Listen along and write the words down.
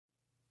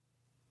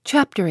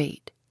Chapter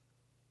 8.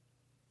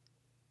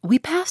 We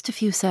passed a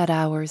few sad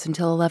hours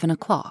until 11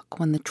 o'clock,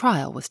 when the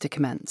trial was to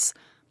commence.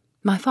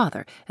 My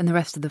father and the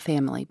rest of the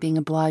family being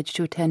obliged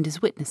to attend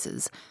as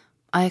witnesses,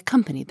 I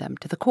accompanied them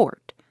to the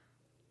court.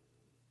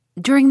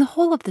 During the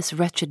whole of this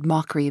wretched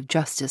mockery of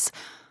justice,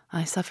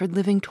 I suffered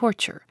living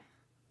torture.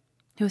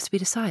 It was to be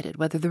decided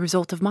whether the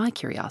result of my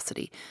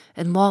curiosity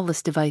and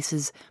lawless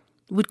devices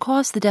would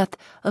cause the death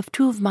of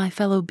two of my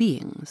fellow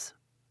beings.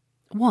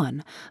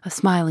 One, a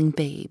smiling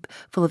babe,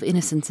 full of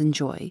innocence and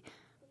joy;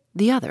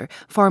 the other,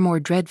 far more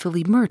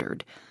dreadfully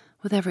murdered,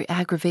 with every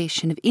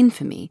aggravation of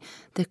infamy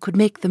that could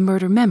make the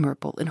murder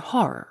memorable in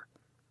horror.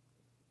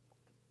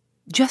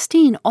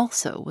 Justine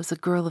also was a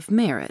girl of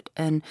merit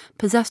and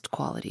possessed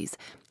qualities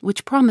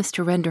which promised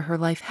to render her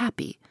life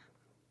happy.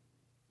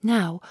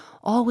 Now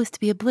all was to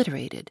be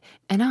obliterated,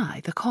 and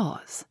I the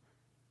cause.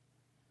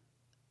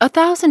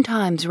 1,000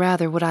 times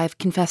rather would I have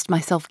confessed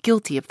myself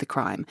guilty of the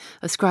crime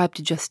ascribed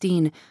to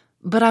Justine,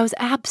 but I was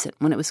absent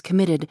when it was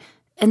committed,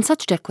 and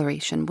such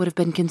declaration would have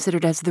been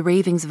considered as the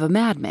ravings of a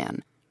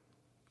madman.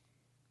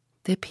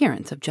 The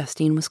appearance of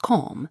Justine was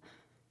calm.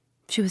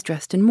 She was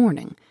dressed in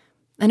mourning,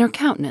 and her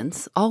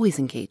countenance, always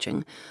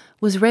engaging,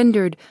 was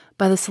rendered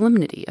by the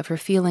solemnity of her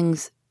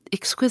feelings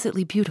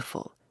exquisitely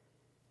beautiful.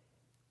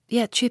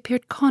 Yet she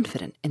appeared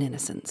confident in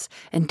innocence,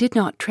 and did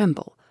not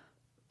tremble,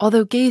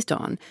 although gazed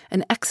on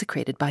and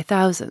execrated by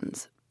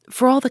thousands,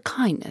 for all the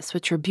kindness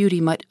which her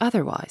beauty might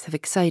otherwise have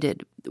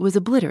excited was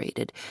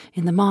obliterated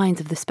in the minds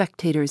of the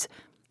spectators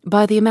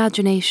by the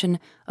imagination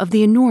of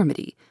the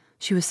enormity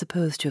she was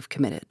supposed to have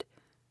committed.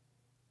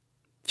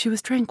 She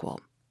was tranquil,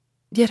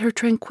 yet her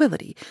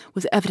tranquillity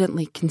was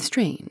evidently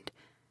constrained,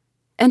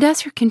 and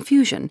as her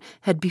confusion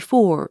had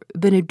before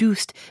been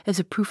adduced as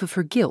a proof of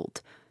her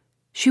guilt,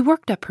 she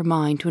worked up her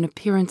mind to an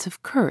appearance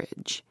of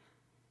courage.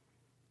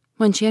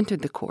 When she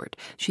entered the court,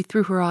 she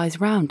threw her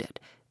eyes round it,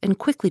 and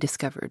quickly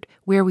discovered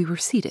where we were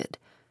seated.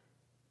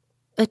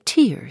 A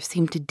tear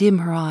seemed to dim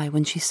her eye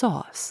when she saw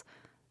us,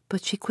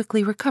 but she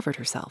quickly recovered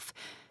herself,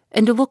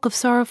 and a look of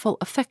sorrowful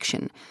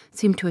affection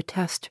seemed to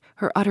attest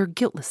her utter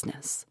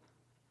guiltlessness.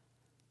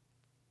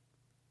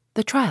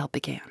 The trial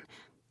began,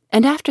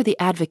 and after the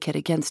advocate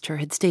against her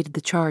had stated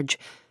the charge,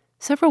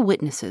 several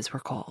witnesses were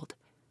called.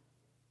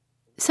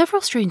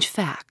 Several strange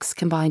facts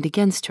combined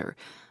against her,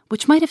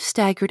 which might have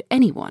staggered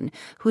anyone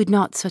who had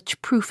not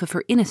such proof of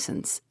her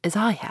innocence as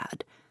I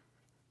had.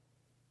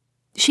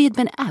 She had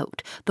been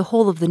out the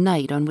whole of the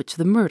night on which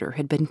the murder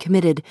had been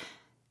committed,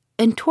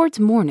 and towards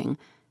morning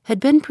had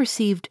been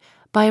perceived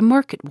by a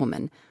market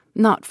woman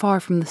not far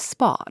from the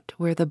spot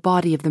where the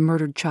body of the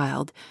murdered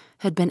child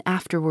had been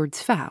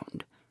afterwards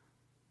found.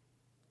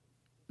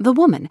 The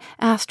woman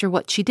asked her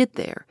what she did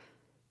there,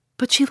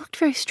 but she looked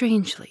very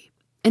strangely,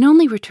 and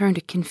only returned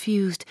a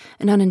confused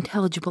and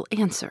unintelligible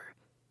answer.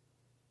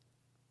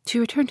 She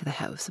returned to the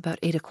house about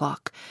 8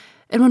 o'clock,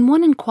 and when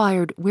one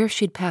inquired where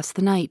she had passed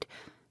the night,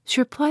 she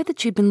replied that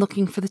she had been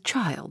looking for the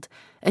child,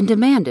 and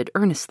demanded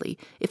earnestly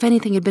if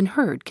anything had been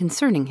heard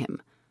concerning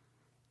him.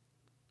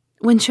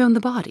 When shown the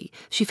body,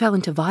 she fell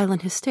into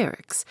violent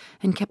hysterics,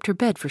 and kept her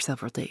bed for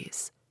several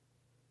days.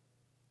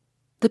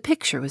 The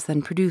picture was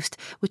then produced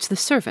which the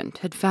servant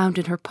had found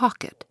in her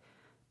pocket,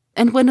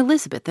 and when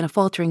Elizabeth, in a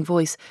faltering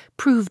voice,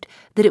 proved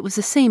that it was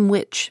the same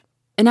which,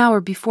 an hour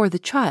before the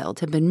child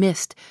had been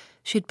missed,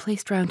 she had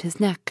placed round his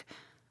neck,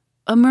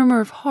 a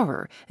murmur of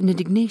horror and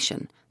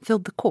indignation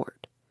filled the court.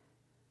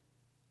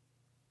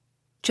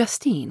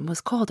 Justine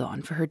was called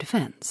on for her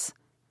defense.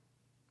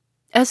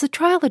 As the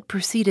trial had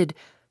proceeded,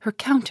 her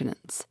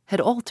countenance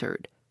had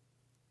altered.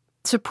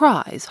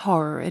 Surprise,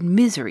 horror, and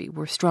misery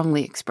were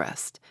strongly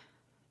expressed.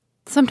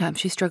 Sometimes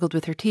she struggled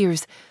with her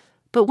tears,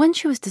 but when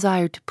she was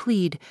desired to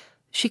plead,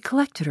 she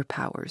collected her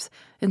powers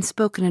and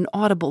spoke in an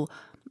audible,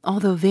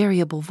 although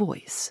variable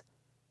voice.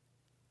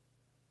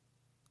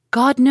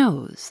 "God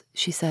knows,"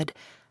 she said,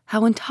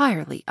 "how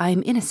entirely I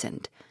am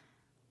innocent,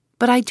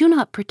 but I do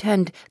not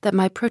pretend that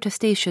my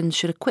protestations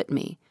should acquit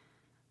me.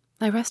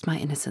 I rest my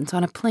innocence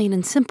on a plain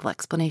and simple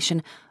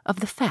explanation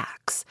of the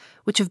facts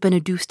which have been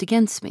adduced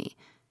against me,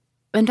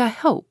 and I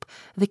hope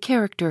the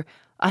character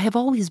I have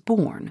always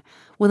borne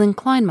will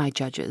incline my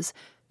judges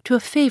to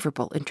a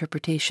favorable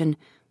interpretation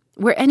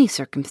where any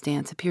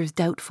circumstance appears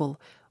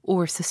doubtful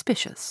or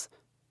suspicious."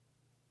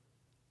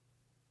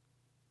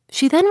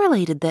 She then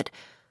related that,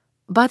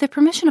 by the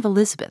permission of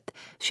Elizabeth,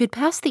 she had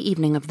passed the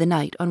evening of the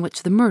night on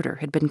which the murder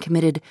had been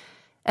committed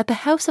at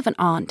the house of an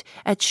aunt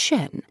at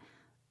Chêne,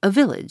 a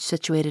village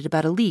situated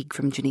about a league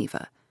from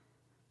Geneva.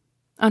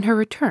 On her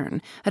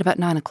return, at about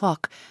 9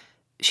 o'clock,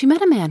 she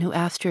met a man who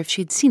asked her if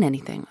she had seen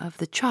anything of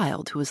the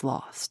child who was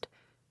lost.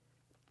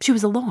 She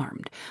was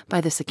alarmed by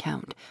this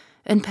account,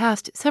 and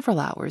passed several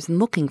hours in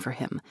looking for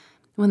him,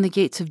 when the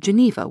gates of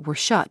Geneva were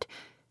shut,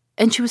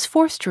 and she was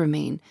forced to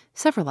remain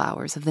several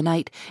hours of the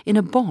night in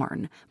a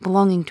barn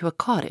belonging to a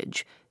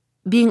cottage,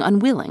 being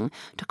unwilling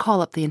to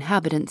call up the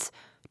inhabitants,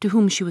 to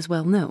whom she was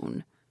well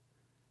known.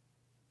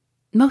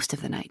 Most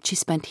of the night she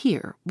spent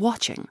here,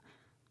 watching.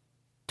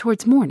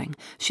 Towards morning,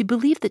 she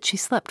believed that she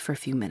slept for a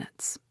few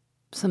minutes.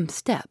 Some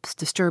steps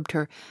disturbed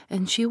her,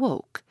 and she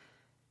awoke.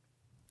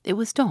 It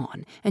was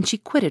dawn, and she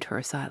quitted her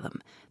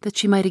asylum, that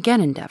she might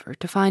again endeavor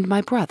to find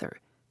my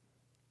brother.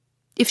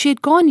 If she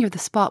had gone near the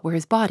spot where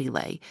his body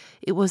lay,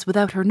 it was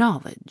without her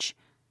knowledge.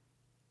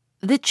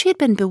 That she had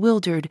been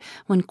bewildered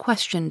when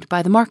questioned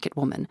by the market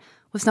woman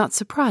was not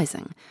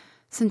surprising,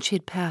 since she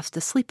had passed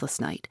a sleepless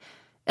night,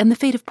 and the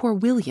fate of poor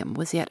William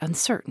was yet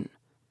uncertain.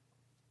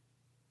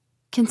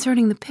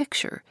 Concerning the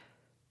picture,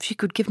 she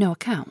could give no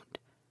account.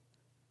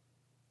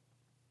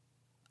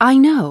 "I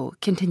know,"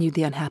 continued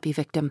the unhappy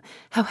victim,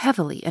 "how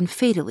heavily and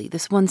fatally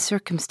this one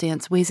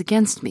circumstance weighs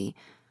against me,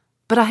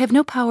 but I have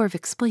no power of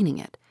explaining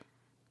it.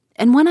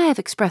 And when I have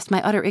expressed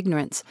my utter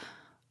ignorance,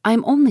 I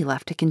am only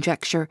left to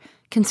conjecture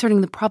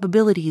concerning the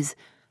probabilities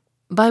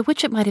by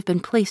which it might have been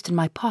placed in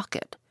my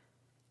pocket.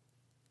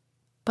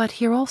 But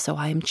here also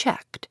I am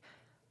checked.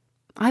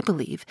 I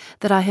believe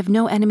that I have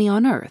no enemy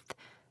on earth,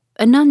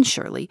 and none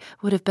surely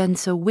would have been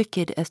so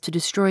wicked as to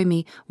destroy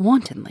me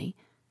wantonly.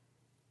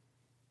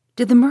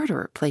 Did the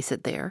murderer place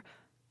it there,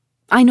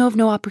 I know of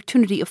no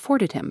opportunity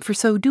afforded him for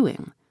so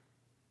doing.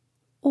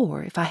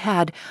 Or, if I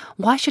had,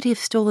 why should he have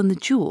stolen the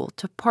jewel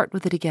to part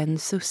with it again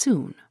so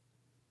soon?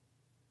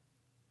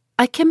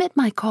 I commit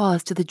my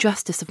cause to the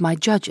justice of my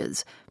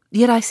judges,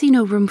 yet I see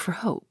no room for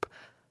hope.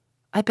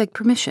 I beg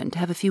permission to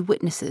have a few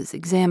witnesses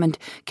examined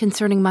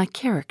concerning my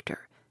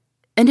character,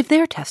 and if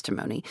their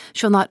testimony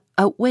shall not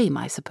outweigh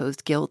my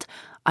supposed guilt,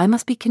 I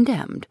must be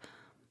condemned,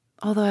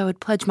 although I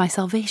would pledge my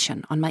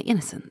salvation on my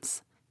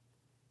innocence."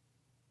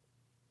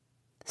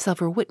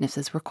 Several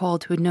witnesses were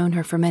called who had known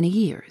her for many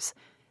years,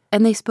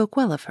 and they spoke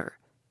well of her.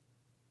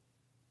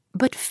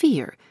 But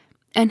fear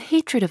and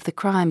hatred of the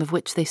crime of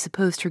which they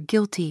supposed her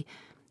guilty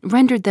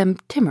rendered them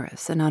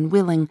timorous and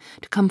unwilling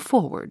to come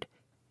forward.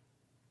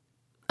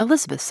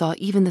 Elizabeth saw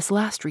even this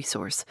last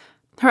resource,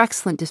 her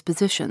excellent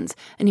dispositions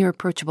and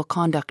irreproachable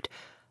conduct,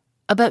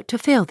 about to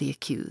fail the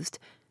accused,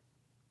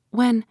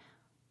 when,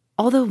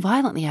 although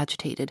violently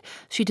agitated,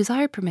 she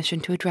desired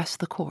permission to address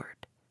the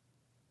court.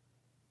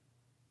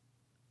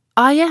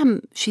 "I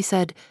am," she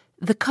said,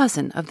 "the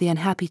cousin of the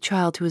unhappy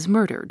child who was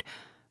murdered,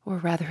 or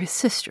rather his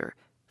sister,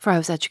 for I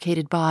was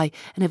educated by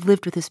and have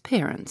lived with his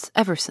parents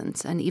ever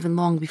since and even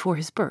long before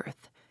his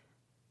birth.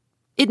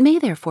 It may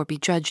therefore be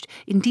judged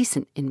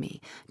indecent in me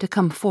to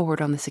come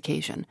forward on this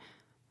occasion.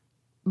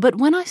 But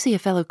when I see a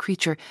fellow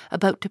creature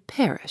about to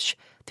perish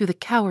through the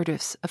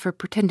cowardice of her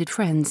pretended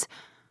friends,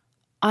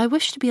 I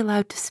wish to be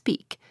allowed to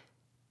speak,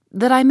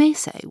 that I may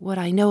say what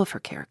I know of her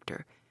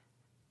character.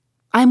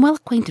 I am well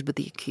acquainted with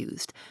the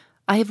accused.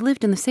 I have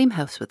lived in the same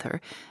house with her,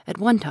 at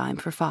one time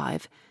for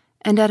 5,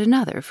 and at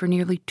another for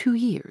nearly 2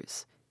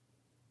 years.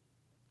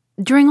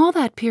 During all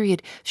that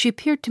period she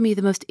appeared to me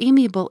the most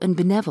amiable and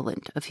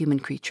benevolent of human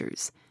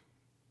creatures.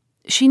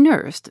 She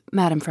nursed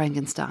Madame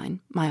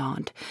Frankenstein, my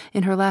aunt,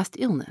 in her last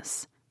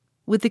illness,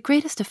 with the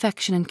greatest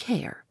affection and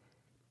care,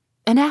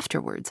 and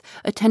afterwards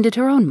attended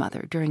her own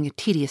mother during a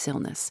tedious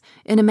illness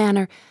in a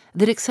manner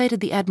that excited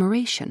the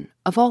admiration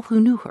of all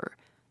who knew her,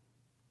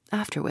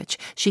 after which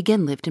she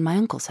again lived in my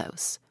uncle's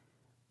house,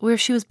 where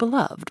she was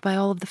beloved by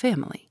all of the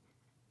family.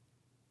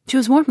 She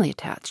was warmly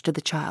attached to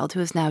the child who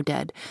is now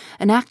dead,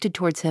 and acted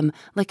towards him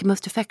like a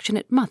most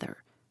affectionate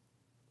mother.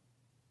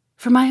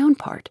 For my own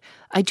part,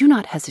 I do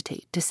not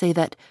hesitate to say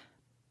that,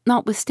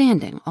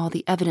 notwithstanding all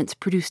the evidence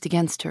produced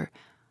against her,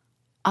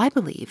 I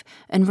believe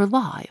and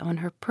rely on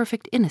her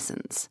perfect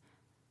innocence.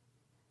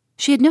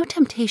 She had no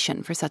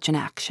temptation for such an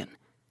action.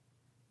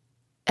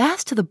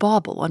 As to the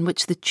bauble on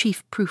which the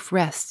chief proof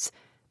rests,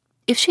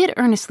 if she had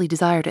earnestly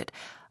desired it,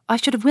 I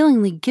should have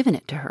willingly given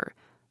it to her,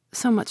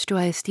 so much do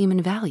I esteem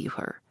and value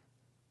her."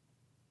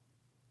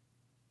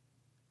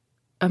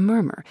 A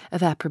murmur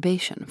of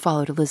approbation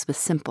followed Elizabeth's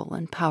simple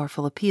and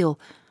powerful appeal,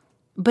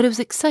 but it was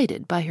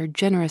excited by her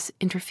generous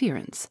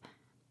interference,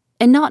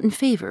 and not in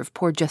favor of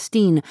poor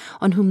Justine,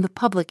 on whom the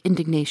public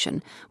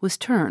indignation was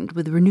turned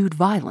with renewed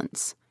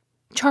violence,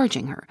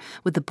 charging her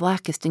with the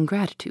blackest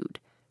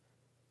ingratitude.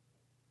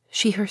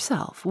 She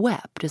herself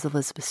wept as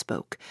Elizabeth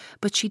spoke,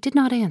 but she did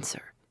not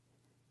answer.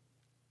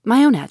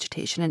 My own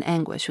agitation and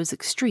anguish was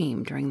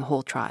extreme during the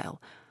whole trial.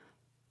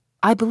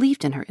 I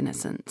believed in her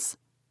innocence.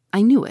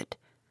 I knew it.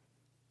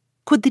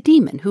 Could the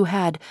demon who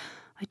had,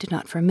 I did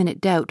not for a minute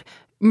doubt,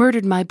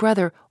 murdered my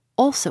brother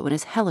also in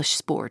his hellish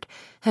sport,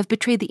 have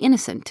betrayed the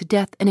innocent to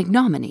death and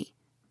ignominy?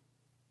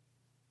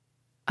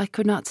 I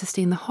could not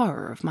sustain the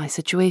horror of my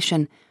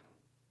situation,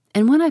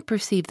 and when I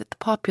perceived that the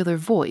popular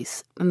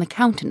voice and the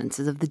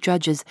countenances of the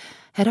judges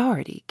had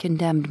already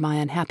condemned my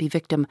unhappy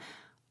victim,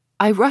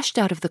 I rushed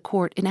out of the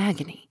court in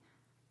agony.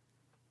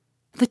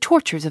 The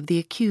tortures of the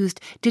accused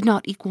did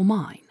not equal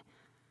mine.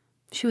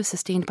 She was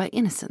sustained by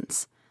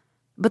innocence,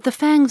 but the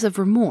fangs of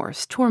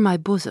remorse tore my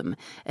bosom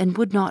and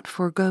would not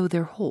forego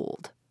their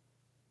hold.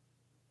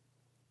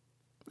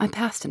 I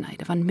passed a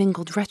night of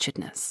unmingled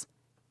wretchedness.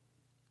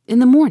 In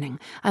the morning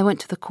I went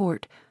to the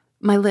court.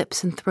 My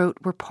lips and throat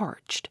were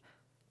parched.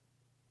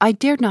 I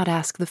dared not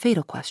ask the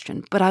fatal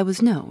question, but I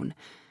was known,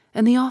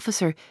 and the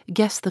officer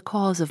guessed the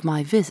cause of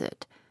my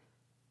visit.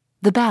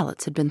 The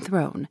ballots had been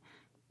thrown,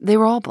 They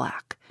were all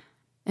black,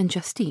 and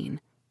Justine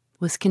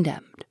was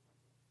condemned.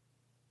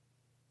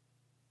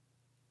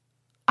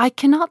 I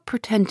cannot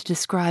pretend to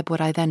describe what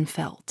I then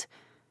felt.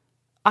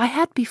 I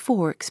had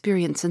before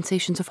experienced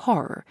sensations of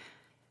horror,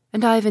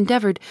 and I have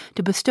endeavored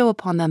to bestow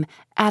upon them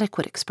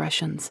adequate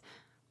expressions.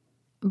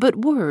 But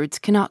words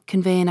cannot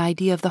convey an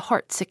idea of the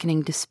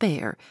heart-sickening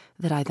despair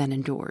that I then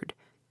endured.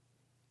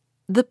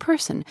 The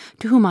person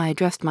to whom I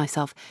addressed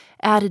myself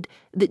added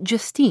that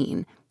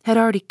Justine had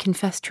already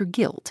confessed her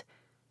guilt.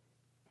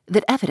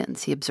 That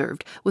evidence, he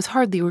observed, was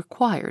hardly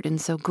required in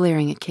so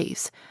glaring a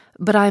case,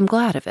 but I am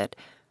glad of it,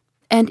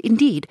 and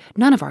indeed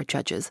none of our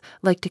judges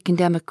like to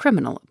condemn a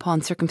criminal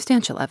upon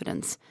circumstantial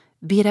evidence,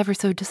 be it ever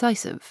so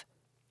decisive.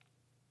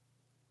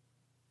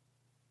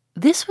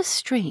 This was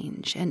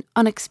strange and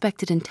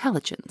unexpected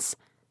intelligence.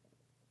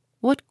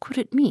 What could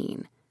it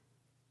mean?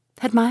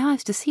 Had my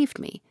eyes deceived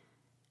me?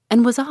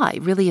 And was I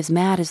really as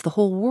mad as the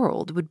whole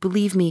world would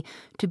believe me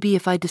to be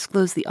if I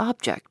disclosed the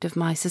object of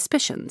my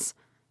suspicions?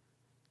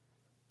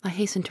 I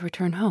hastened to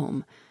return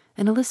home,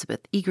 and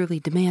Elizabeth eagerly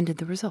demanded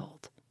the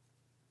result.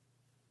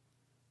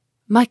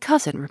 "My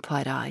cousin,"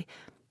 replied I,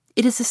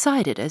 "it is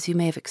decided, as you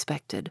may have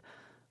expected.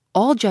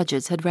 All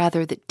judges had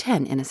rather that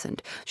 10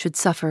 innocent should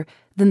suffer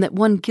than that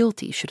 1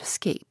 guilty should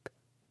escape.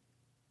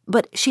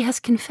 But she has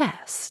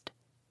confessed."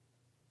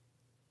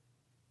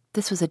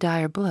 This was a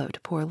dire blow to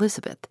poor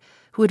Elizabeth,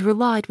 who had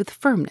relied with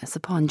firmness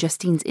upon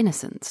Justine's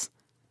innocence.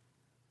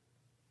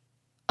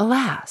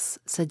 "Alas,"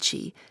 said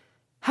she,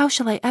 "how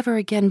shall I ever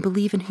again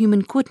believe in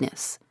human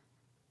goodness?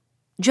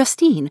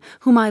 Justine,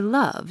 whom I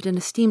loved and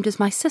esteemed as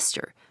my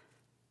sister,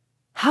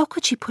 how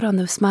could she put on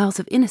those smiles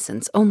of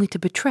innocence only to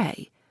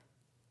betray?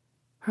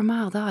 Her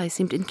mild eyes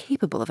seemed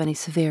incapable of any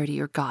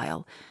severity or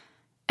guile,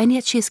 and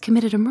yet she has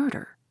committed a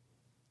murder."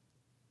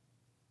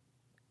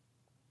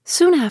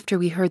 Soon after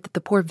we heard that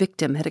the poor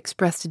victim had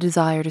expressed a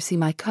desire to see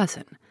my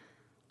cousin.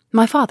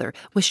 My father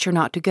wished her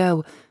not to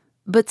go,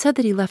 but said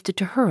that he left it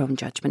to her own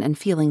judgment and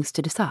feelings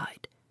to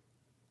decide.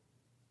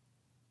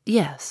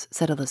 "Yes,"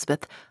 said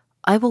Elizabeth,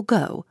 "I will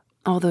go,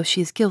 although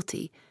she is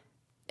guilty,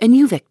 and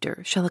you,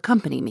 Victor, shall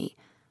accompany me.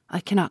 I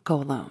cannot go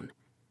alone."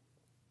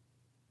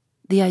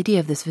 The idea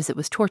of this visit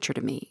was torture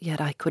to me,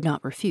 yet I could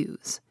not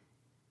refuse.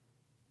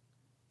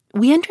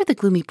 We entered the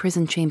gloomy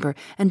prison chamber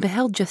and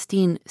beheld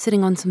Justine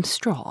sitting on some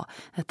straw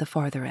at the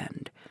farther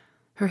end.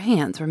 Her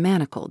hands were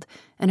manacled,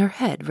 and her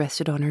head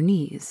rested on her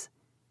knees.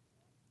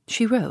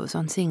 She rose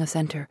on seeing us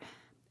enter,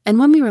 and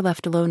when we were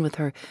left alone with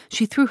her,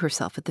 she threw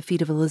herself at the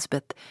feet of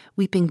Elizabeth,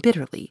 weeping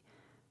bitterly.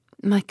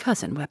 My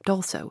cousin wept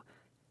also.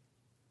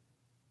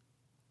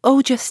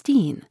 "Oh,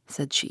 Justine,"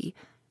 said she,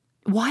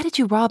 "why did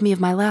you rob me of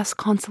my last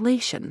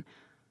consolation?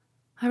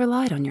 I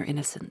relied on your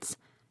innocence,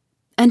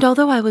 and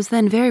although I was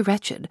then very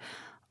wretched,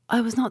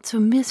 I was not so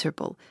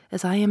miserable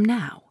as I am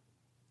now."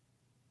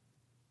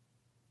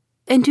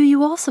 "And do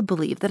you also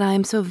believe that I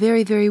am so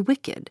very, very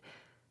wicked?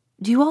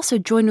 Do you also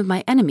join with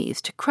my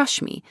enemies to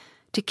crush me,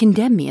 to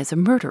condemn me as a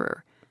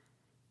murderer?"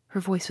 Her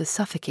voice was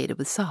suffocated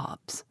with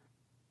sobs.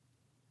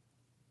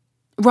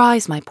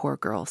 "Rise, my poor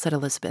girl," said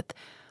Elizabeth.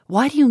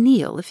 "Why do you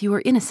kneel if you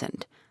are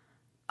innocent?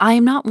 I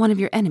am not one of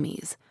your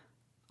enemies.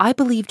 I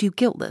believed you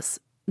guiltless,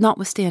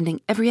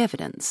 notwithstanding every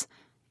evidence,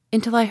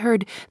 until I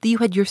heard that you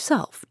had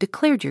yourself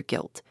declared your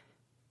guilt.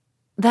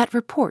 That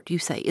report, you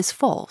say, is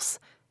false.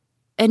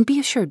 And be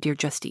assured, dear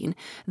Justine,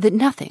 that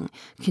nothing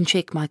can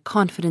shake my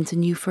confidence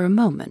in you for a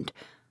moment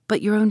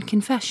but your own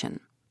confession."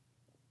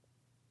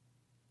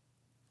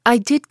 "I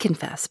did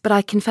confess, but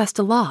I confessed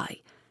a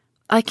lie.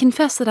 I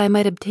confessed that I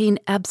might obtain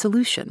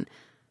absolution.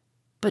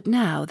 But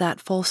now that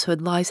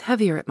falsehood lies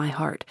heavier at my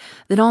heart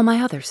than all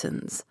my other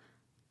sins.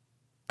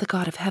 The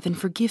God of heaven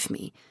forgive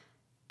me.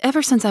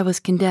 Ever since I was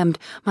condemned,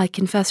 my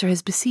confessor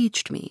has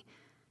besieged me.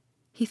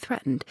 He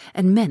threatened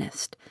and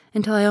menaced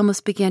until I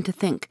almost began to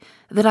think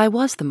that I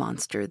was the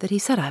monster that he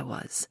said I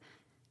was.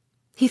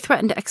 He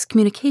threatened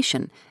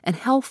excommunication and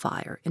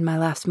hellfire in my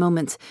last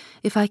moments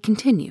if I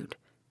continued.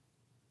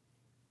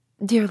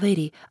 Dear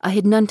lady, I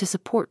had none to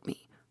support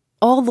me.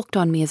 All looked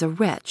on me as a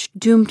wretch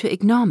doomed to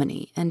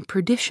ignominy and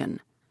perdition.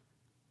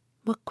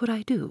 What could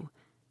I do?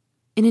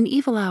 In an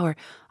evil hour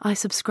I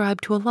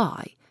subscribed to a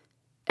lie,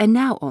 and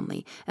now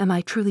only am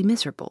I truly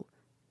miserable."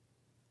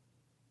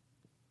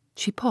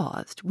 She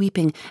paused,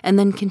 weeping, and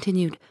then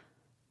continued,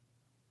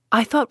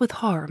 "I thought with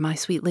horror, my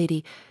sweet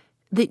lady,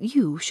 that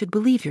you should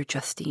believe your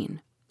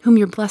Justine, whom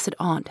your blessed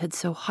aunt had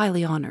so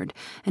highly honored,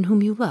 and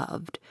whom you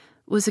loved,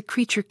 was a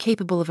creature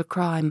capable of a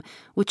crime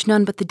which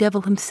none but the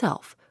devil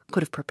himself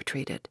could have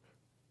perpetrated.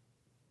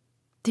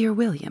 Dear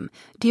William,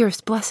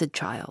 dearest blessed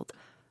child,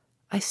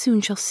 I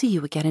soon shall see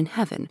you again in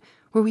heaven,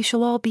 where we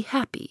shall all be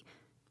happy,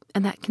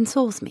 and that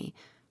consoles me,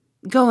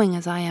 going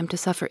as I am to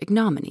suffer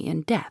ignominy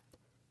and death.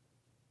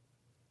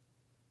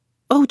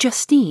 Oh,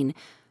 Justine,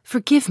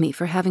 forgive me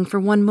for having for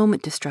one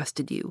moment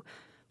distrusted you.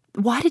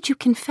 Why did you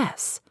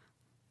confess?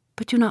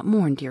 But do not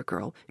mourn, dear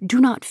girl,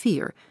 do not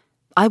fear.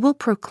 I will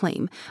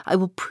proclaim, I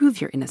will prove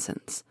your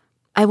innocence.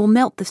 I will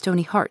melt the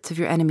stony hearts of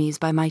your enemies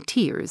by my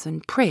tears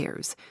and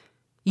prayers.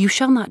 You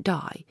shall not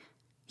die.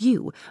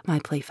 You, my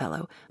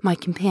playfellow, my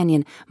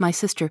companion, my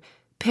sister,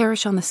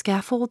 perish on the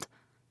scaffold?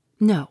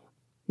 No,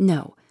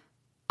 no,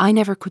 I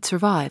never could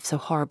survive so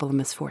horrible a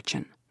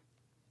misfortune."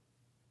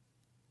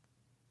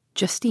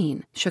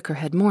 Justine shook her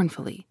head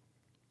mournfully.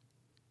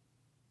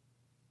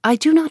 "I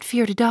do not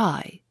fear to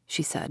die,"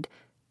 she said.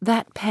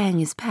 "That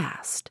pang is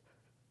past.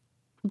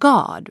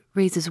 God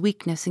raises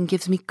weakness and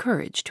gives me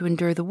courage to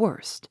endure the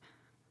worst.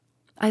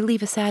 I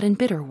leave a sad and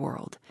bitter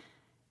world,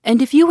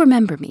 and if you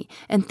remember me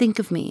and think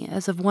of me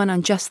as of one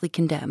unjustly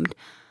condemned,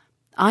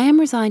 I am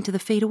resigned to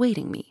the fate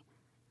awaiting me.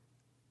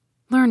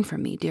 Learn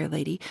from me, dear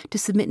lady, to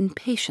submit in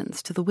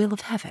patience to the will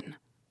of heaven."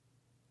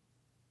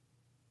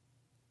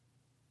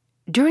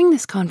 During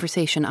this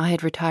conversation I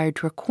had retired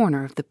to a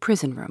corner of the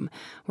prison room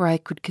where I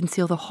could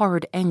conceal the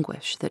horrid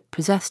anguish that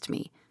possessed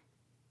me.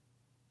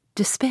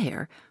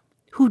 Despair?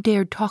 Who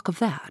dared talk of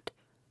that?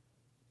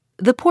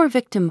 The poor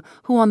victim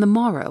who on the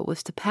morrow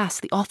was to pass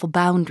the awful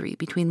boundary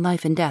between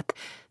life and death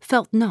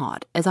felt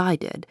not, as I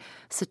did,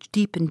 such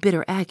deep and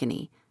bitter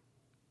agony.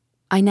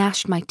 I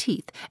gnashed my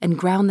teeth and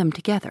ground them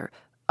together,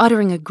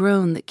 uttering a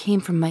groan that came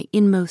from my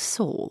inmost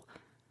soul.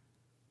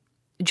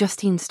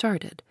 Justine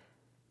started.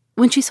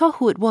 When she saw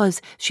who it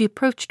was, she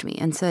approached me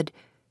and said,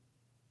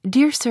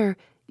 "Dear sir,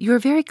 you are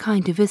very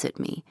kind to visit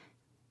me.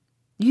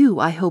 You,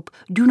 I hope,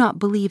 do not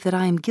believe that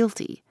I am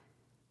guilty."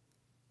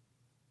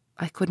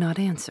 I could not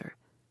answer.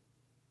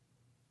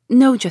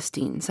 "No,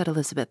 Justine," said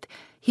Elizabeth,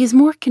 "he is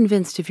more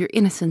convinced of your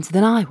innocence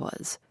than I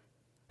was.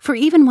 For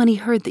even when he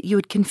heard that you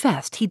had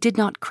confessed, he did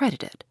not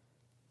credit it."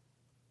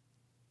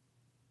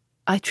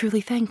 "I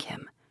truly thank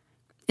him.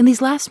 In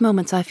these last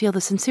moments I feel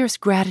the sincerest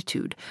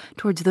gratitude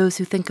towards those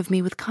who think of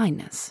me with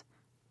kindness.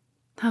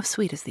 How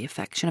sweet is the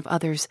affection of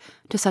others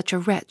to such a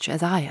wretch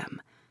as I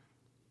am.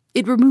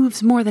 It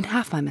removes more than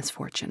half my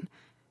misfortune,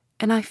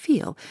 and I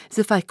feel as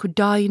if I could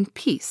die in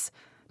peace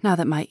now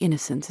that my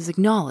innocence is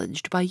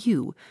acknowledged by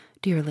you,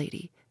 dear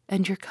lady,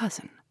 and your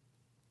cousin."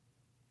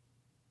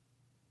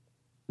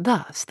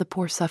 Thus the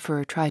poor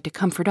sufferer tried to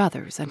comfort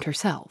others and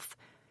herself.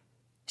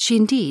 She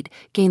indeed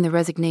gained the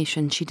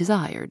resignation she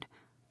desired.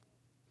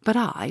 But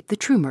I, the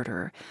true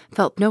murderer,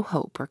 felt no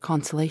hope or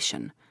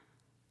consolation.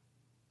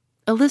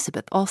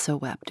 Elizabeth also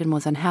wept and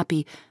was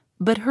unhappy,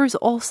 but hers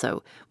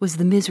also was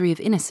the misery of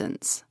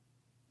innocence,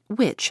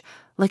 which,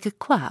 like a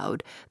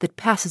cloud that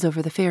passes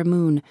over the fair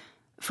moon,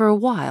 for a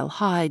while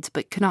hides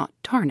but cannot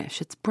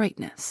tarnish its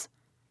brightness.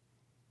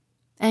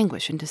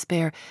 Anguish and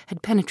despair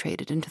had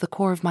penetrated into the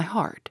core of my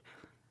heart.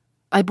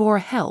 I bore a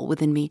hell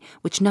within me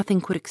which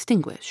nothing could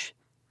extinguish.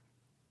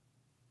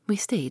 We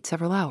stayed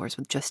several hours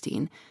with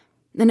Justine,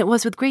 and it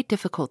was with great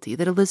difficulty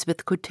that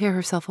Elizabeth could tear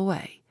herself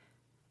away.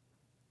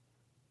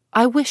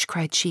 "I wish,"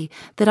 cried she,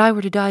 "that I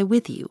were to die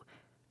with you.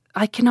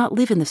 I cannot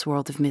live in this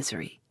world of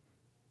misery."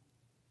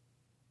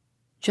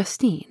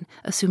 Justine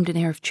assumed an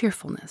air of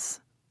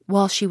cheerfulness,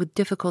 while she with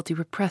difficulty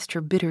repressed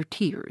her bitter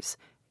tears.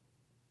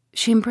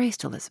 She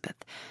embraced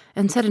Elizabeth,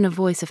 and said in a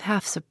voice of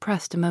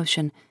half-suppressed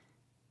emotion,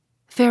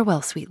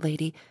 "Farewell, sweet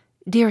lady,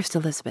 dearest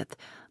Elizabeth,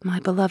 my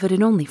beloved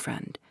and only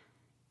friend.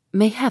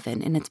 May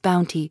heaven, in its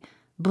bounty,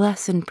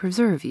 bless and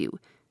preserve you.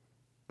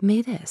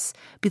 May this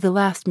be the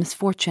last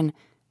misfortune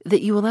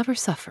that you will ever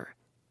suffer.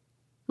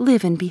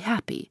 Live and be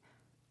happy,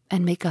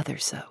 and make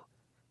others so."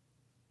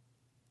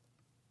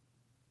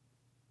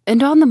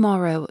 And on the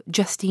morrow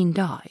Justine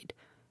died.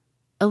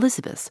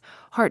 Elizabeth's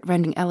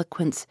heart-rending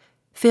eloquence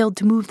failed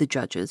to move the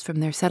judges from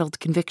their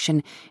settled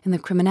conviction in the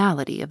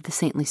criminality of the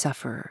saintly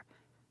sufferer.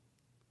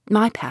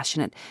 My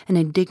passionate and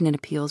indignant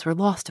appeals were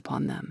lost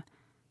upon them.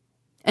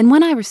 And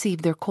when I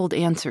received their cold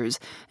answers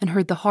and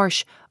heard the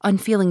harsh,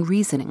 unfeeling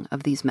reasoning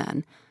of these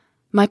men,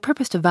 my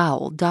purposed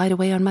avowal died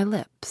away on my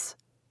lips.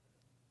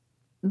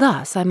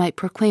 Thus I might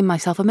proclaim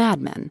myself a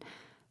madman,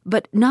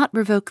 but not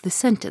revoke the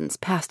sentence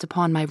passed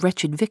upon my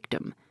wretched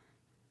victim.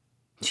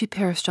 She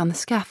perished on the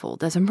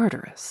scaffold as a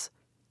murderess.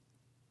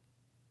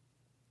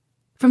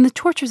 From the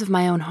tortures of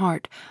my own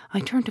heart,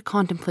 I turned to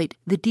contemplate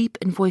the deep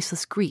and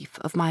voiceless grief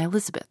of my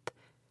Elizabeth.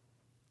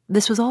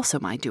 This was also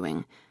my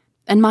doing,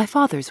 and my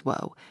father's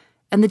woe,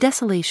 and the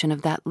desolation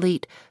of that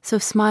late, so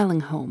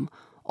smiling home,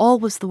 all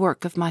was the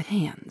work of my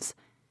hands.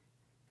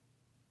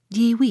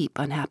 Ye weep,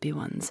 unhappy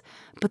ones,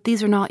 but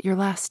these are not your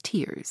last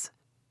tears.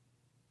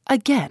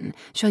 Again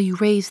shall you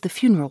raise the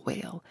funeral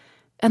wail,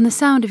 and the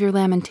sound of your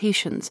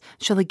lamentations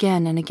shall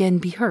again and again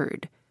be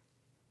heard.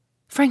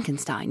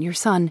 Frankenstein, your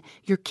son,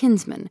 your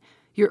kinsman,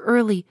 your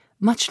early,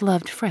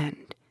 much-loved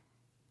friend,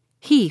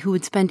 he who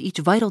would spend each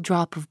vital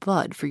drop of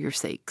blood for your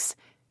sakes,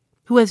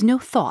 who has no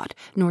thought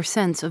nor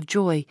sense of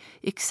joy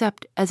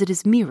except as it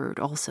is mirrored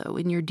also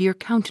in your dear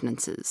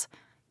countenances,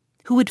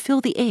 who would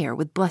fill the air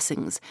with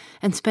blessings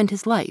and spend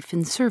his life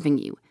in serving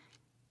you.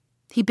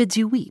 He bids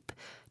you weep,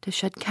 to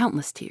shed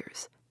countless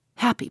tears,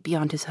 happy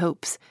beyond his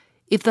hopes,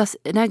 if thus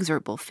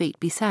inexorable fate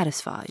be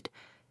satisfied,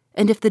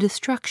 and if the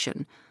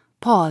destruction,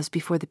 pause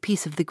before the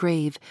peace of the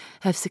grave,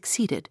 have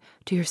succeeded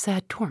to your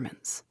sad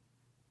torments.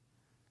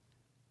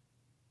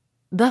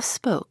 Thus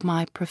spoke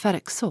my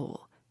prophetic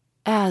soul,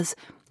 as,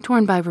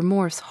 torn by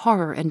remorse,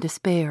 horror, and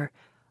despair,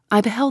 I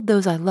beheld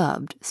those I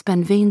loved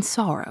spend vain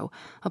sorrow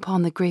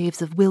upon the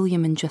graves of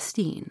William and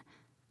Justine,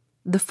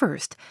 the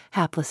first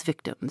hapless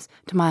victims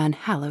to my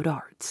unhallowed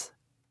arts.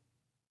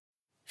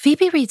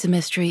 Phoebe Reads a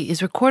Mystery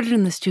is recorded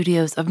in the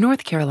studios of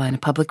North Carolina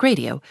Public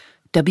Radio,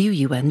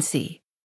 WUNC.